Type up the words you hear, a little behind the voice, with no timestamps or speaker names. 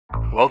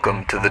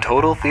Welcome to the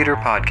Total Theater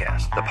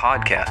Podcast, the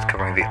podcast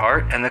covering the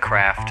art and the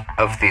craft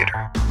of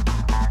theater.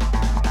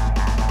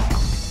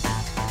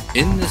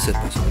 In this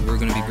episode, we're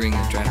going to be bringing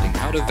the drafting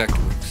out of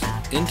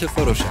Vectorworks into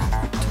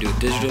Photoshop to do a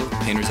digital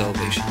painter's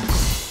elevation.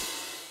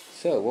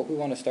 So, what we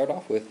want to start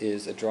off with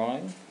is a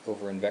drawing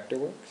over in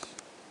Vectorworks.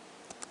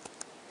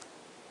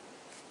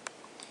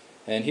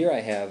 And here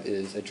I have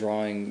is a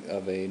drawing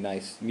of a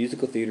nice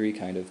musical theater-y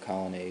kind of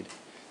colonnade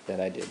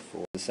that I did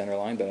for the center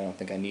line, but I don't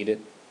think I need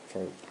it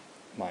for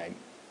my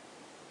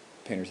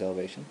painter's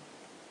elevation.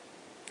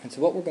 And so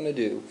what we're going to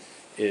do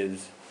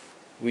is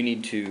we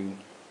need to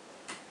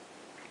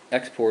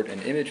export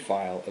an image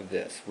file of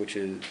this, which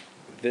is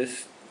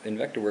this in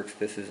Vectorworks.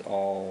 This is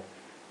all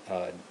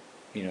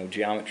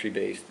geometry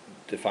based,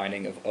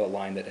 defining of a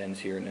line that ends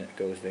here and it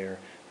goes there.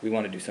 We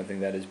want to do something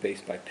that is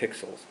based by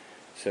pixels,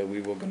 so we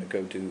will going to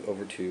go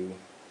over to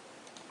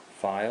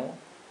File,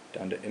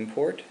 down to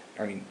Export,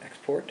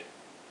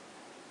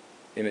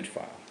 Image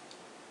File.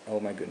 Oh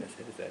my goodness,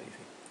 it is that easy.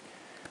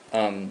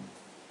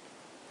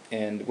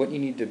 And what you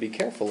need to be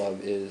careful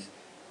of is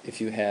if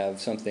you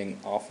have something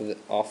off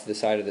the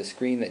side of the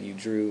screen that you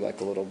drew, like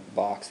a little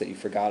box that you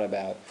forgot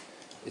about,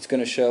 it's going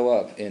to show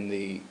up in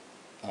the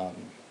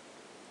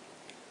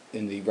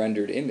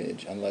rendered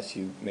image unless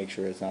you make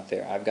sure it's not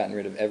there. I've gotten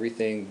rid of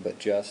everything but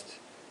just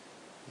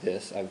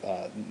this. I've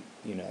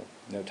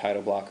no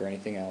title block or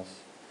anything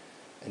else.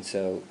 And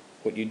so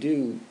what you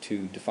do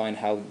to define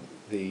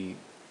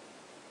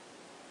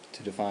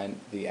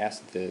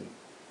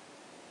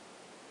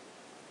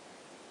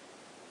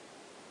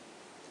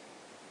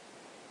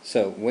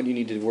So what you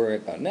need to worry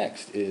about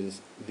next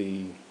is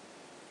the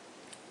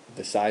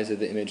size of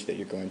the image that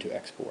you're going to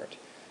export.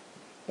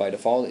 By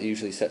default, it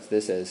usually sets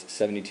this as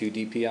 72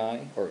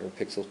 dpi, or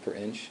pixels per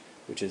inch,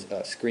 which is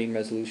a screen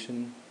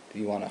resolution.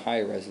 You want a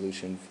higher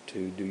resolution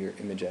to do your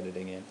image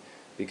editing in,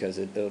 because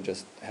it'll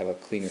just have a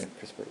cleaner,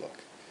 crisper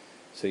look.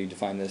 So you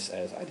define this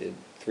as, I did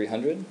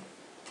 300,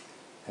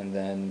 and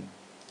then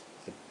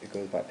it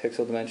goes by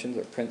pixel dimensions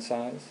or print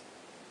size.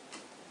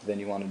 Then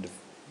you want to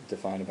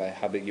define it by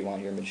how big you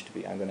want your image to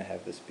be. I'm going to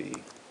have this be,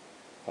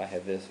 if I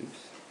have this,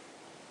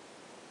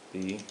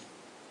 be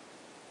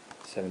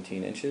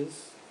 17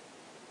 inches.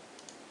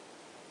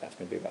 That's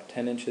going to be about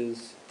 10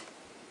 inches.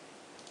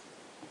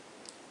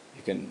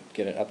 You can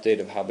get an update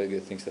of how big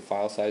it thinks the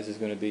file size is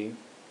going to be,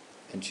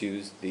 and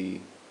choose there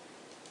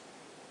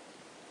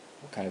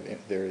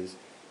is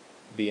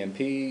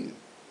BMP,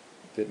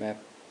 bitmap,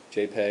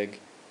 JPEG,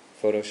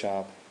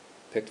 Photoshop,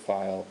 picked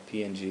file,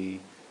 PNG,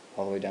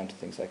 all the way down to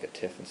things like a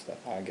TIFF and stuff.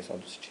 I guess I'll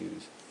just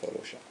choose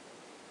Photoshop.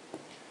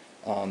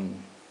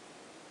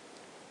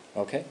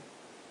 Okay,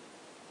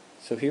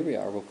 so here we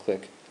are. We'll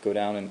go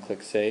down and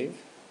click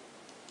Save,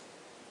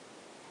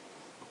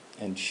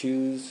 and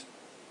choose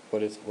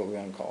what we're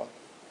going to call it.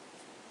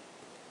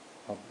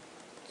 I'll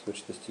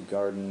switch this to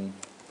Garden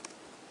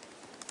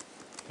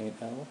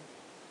Paint L.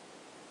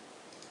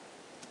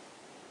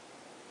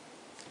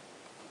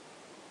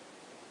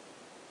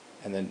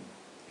 And then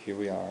here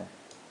we are.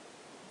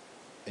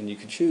 And you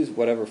can choose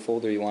whatever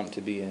folder you want it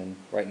to be in.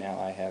 Right now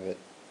I have it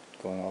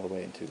going all the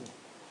way into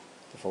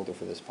the folder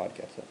for this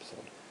podcast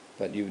episode.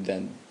 But you would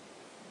then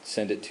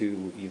send it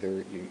to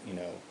either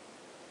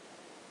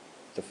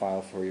the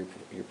file for your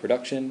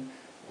production,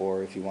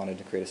 or if you wanted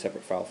to create a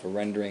separate file for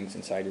renderings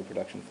inside your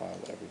production file,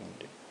 whatever you want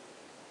to do.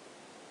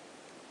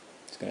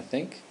 It's going to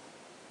think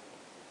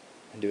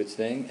and do its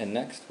thing, and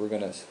next we're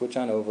going to switch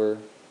on over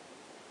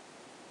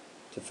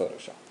to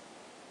Photoshop.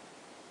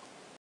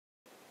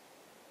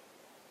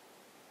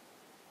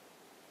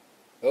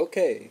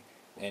 Okay,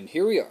 and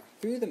here we are,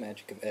 through the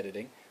magic of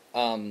editing,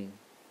 in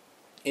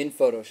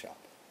Photoshop.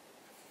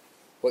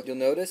 What you'll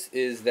notice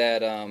is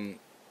that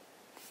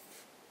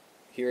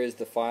here is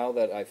the file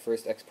that I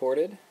first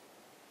exported,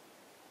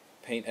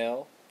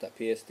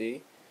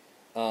 paintl.psd,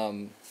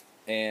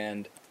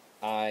 and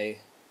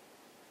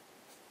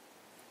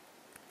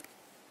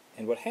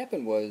what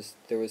happened was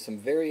there was some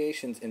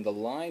variations in the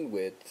line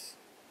widths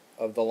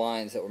of the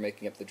lines that were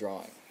making up the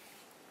drawing.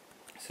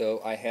 So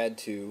I had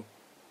to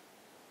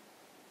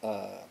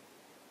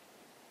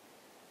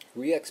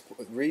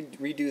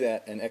redo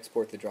that and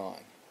export the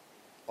drawing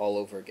all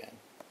over again,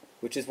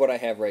 which is what I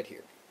have right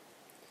here.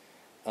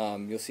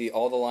 You'll see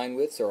all the line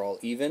widths are all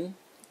even,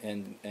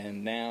 and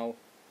now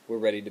we're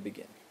ready to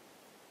begin.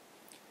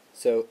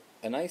 So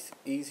a nice,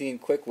 easy, and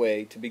quick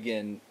way to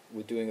begin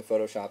with doing a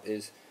Photoshop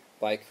is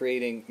by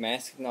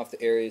masking off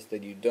the areas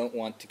that you don't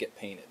want to get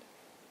painted.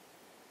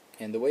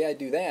 And the way I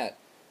do that,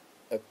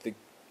 the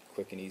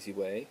quick and easy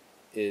way,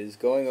 is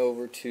going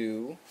over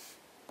to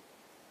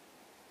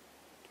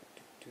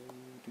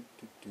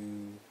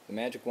the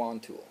Magic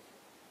Wand tool.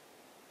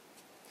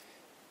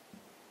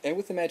 And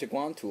with the Magic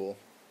Wand tool,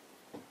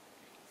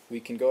 we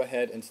can go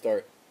ahead and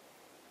start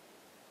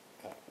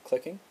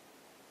clicking,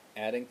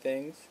 adding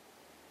things.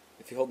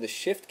 If you hold the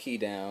Shift key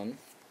down,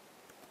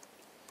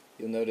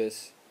 you'll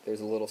notice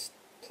there's a little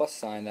plus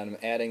sign that I'm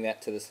adding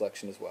that to the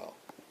selection as well.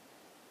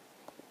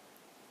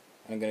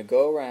 I'm going to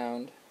go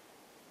around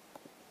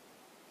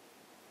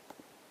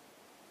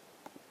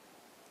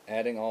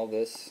adding all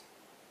these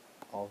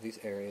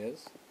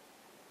areas.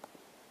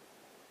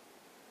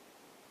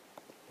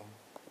 Bump,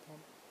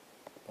 bump,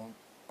 bump,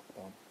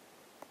 bump,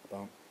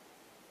 bump.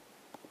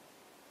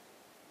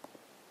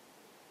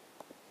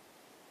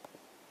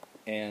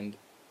 And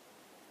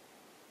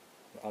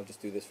I'll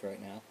just do this for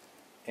right now.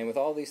 And with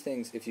all these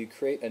things, if you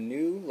create a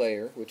new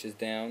layer, which is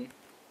down,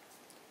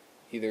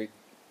 either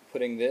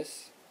putting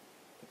this,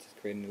 let's just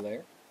create a new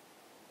layer.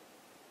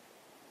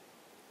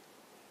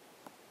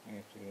 I'm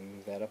going to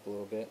move that up a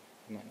little bit.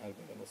 You might not have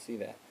been able to see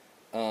that.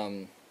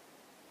 I'm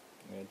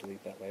going to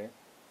delete that layer.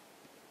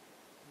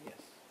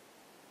 Yes.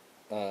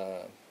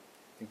 I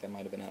think that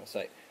might have been out of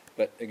sight.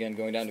 But again,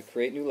 going down to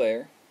create new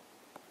layer.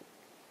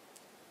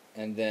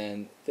 And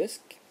then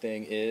this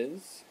thing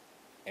is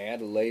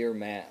add layer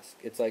mask.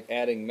 It's like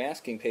adding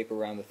masking paper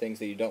around the things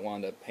that you don't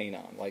want to paint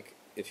on, like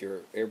if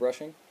you're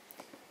airbrushing.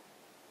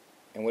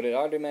 And what it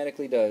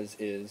automatically does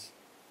is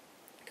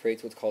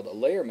creates what's called a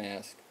layer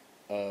mask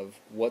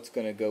of what's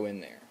going to go in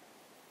there,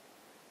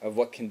 of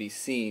what can be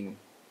seen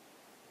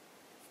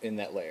in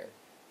that layer.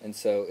 And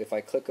so if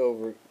I click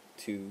over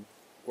to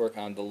work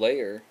on the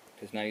layer,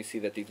 because now you see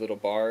that these little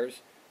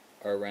bars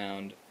are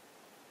around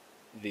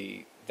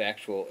the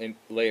actual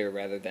layer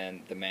rather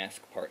than the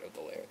mask part of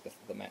the layer,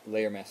 the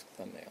layer mask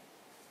thumbnail.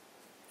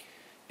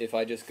 If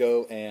I just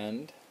go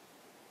and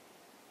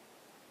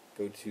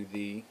go to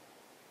the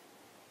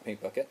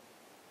paint bucket,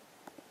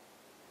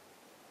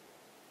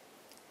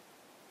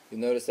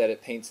 you'll notice that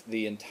it paints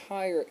the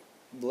entire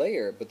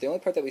layer, but the only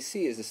part that we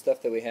see is the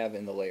stuff that we have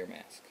in the layer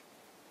mask.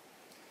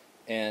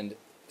 And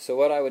so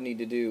what I would need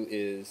to do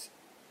is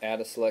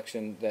add a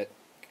selection that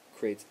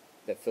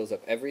fills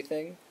up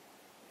everything.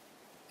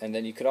 And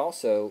then you could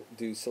also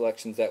do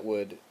selections that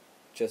would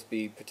just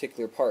be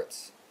particular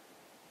parts.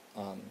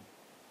 And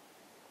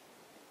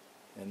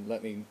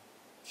let me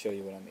show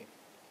you what I mean.